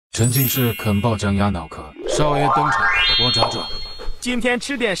沉浸式啃爆浆鸭脑壳，少爷登场，我爪爪。今天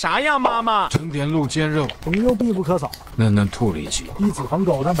吃点啥呀，妈妈？整点鹿肩肉，肥肉必不可少，嫩嫩兔里脊，低脂肪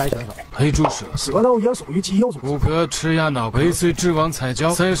高蛋白选手，黑猪舌，舌头也属于肌肉组织。骨骼吃鸭脑，翡翠之王彩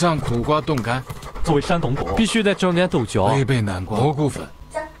椒，塞上苦瓜冻干。作为山东狗，必须得整点豆角。贝贝南瓜，蘑菇粉。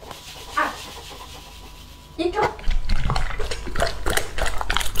 3、2、1，走。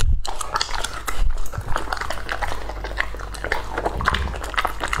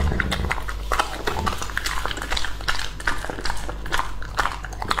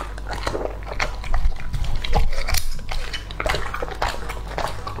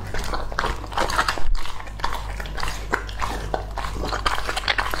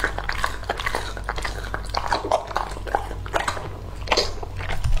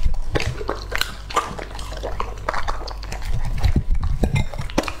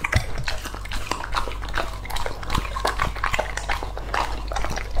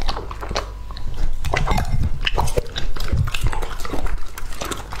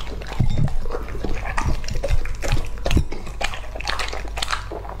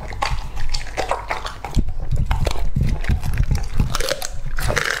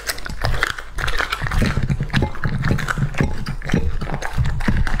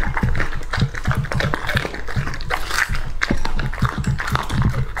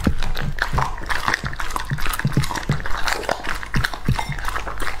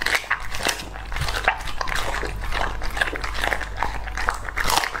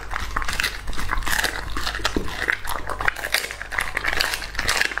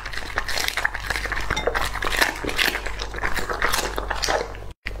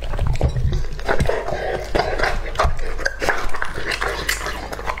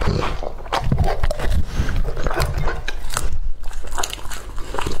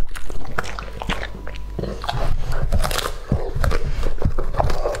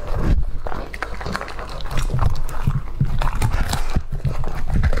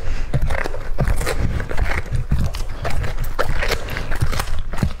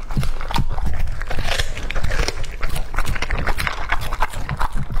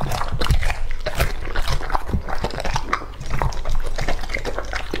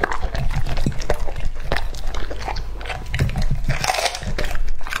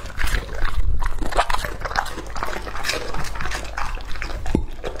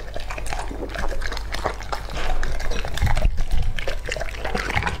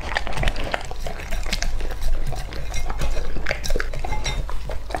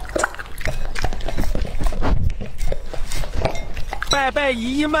 拜拜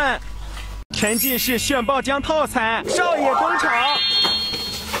姨姨们！沉浸式炫爆浆套餐，少爷登场！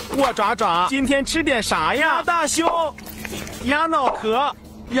我爪爪，今天吃点啥呀？鸭大胸、鸭脑壳、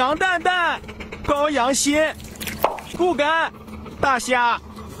羊蛋蛋、羔羊心、兔肝、大虾、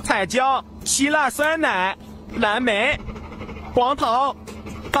彩椒、希腊酸奶、蓝莓、黄桃。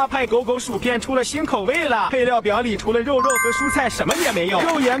 大派狗狗薯片出了新口味了，配料表里除了肉和蔬菜什么也没有，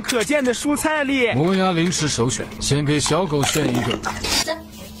肉眼可见的蔬菜里。磨牙零食首选，先给小狗选一个。3、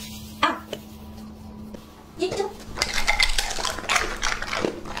2、1，走。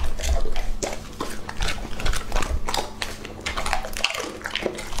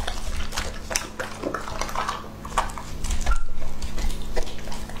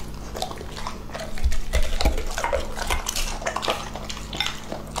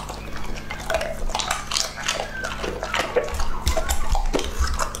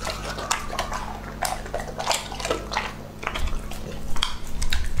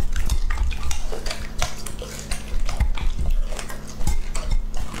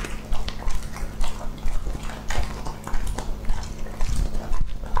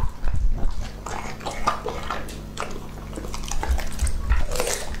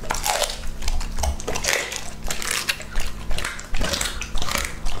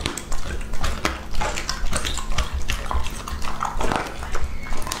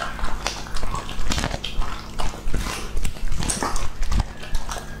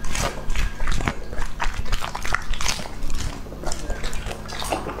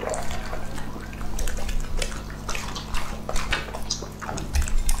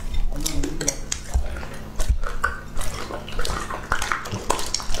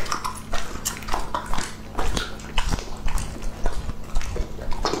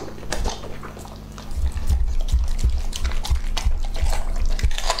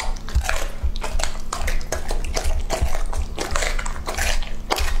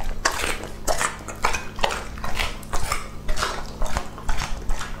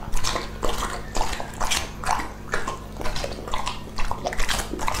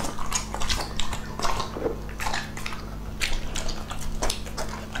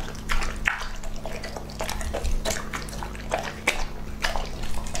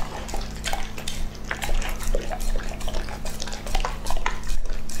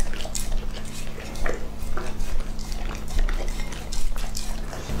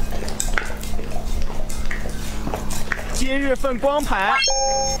今日份光盘。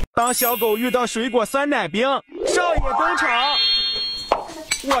当小狗遇到水果酸奶冰，少爷登场。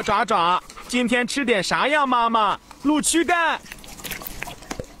我爪爪，今天吃点啥呀？妈妈，卤躯干。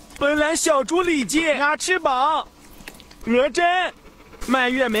本来小猪里脊，鸭翅膀，鹅胗，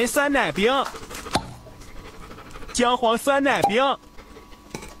蔓越莓酸奶冰，姜黄酸奶冰，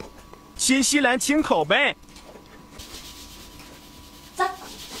新西兰清口贝。3、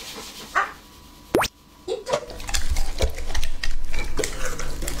2、1。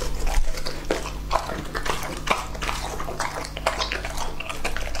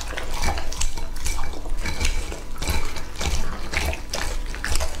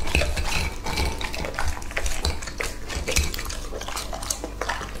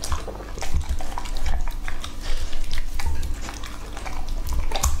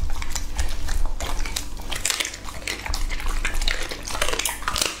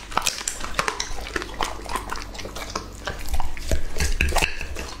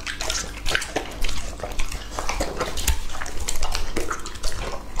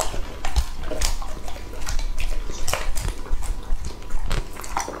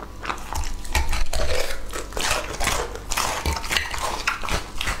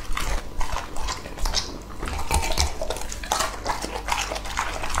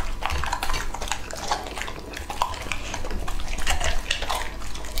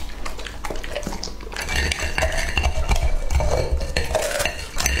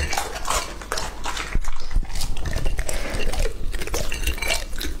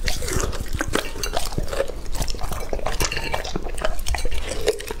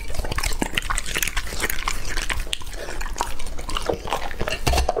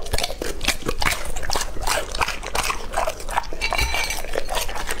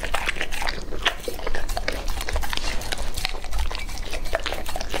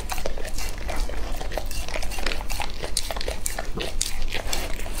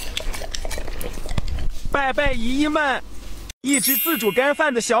拜拜姨姨们！一只自主干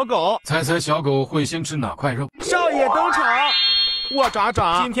饭的小狗，猜猜小狗会先吃哪块肉？少爷登场！我爪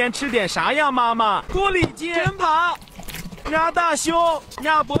爪，今天吃点啥呀？妈妈，猪里脊、真扒、鸭大胸、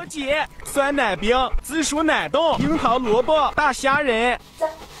鸭脖脊、酸奶冰、紫薯奶冻、樱桃萝卜、大虾仁。3、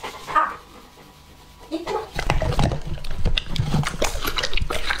2、1。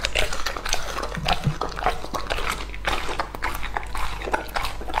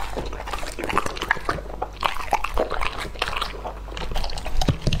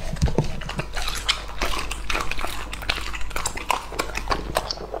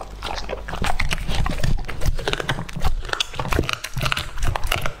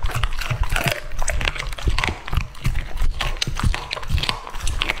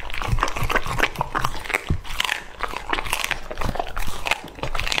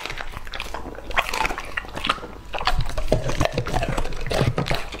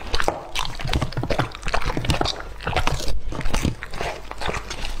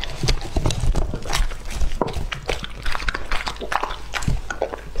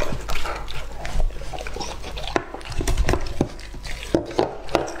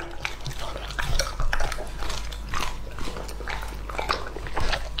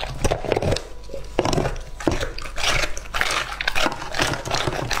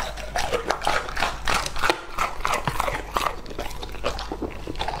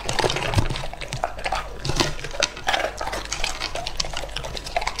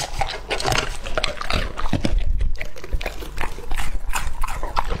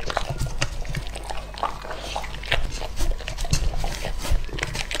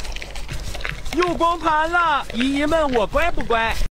又光盘了，姨姨们，我乖不乖？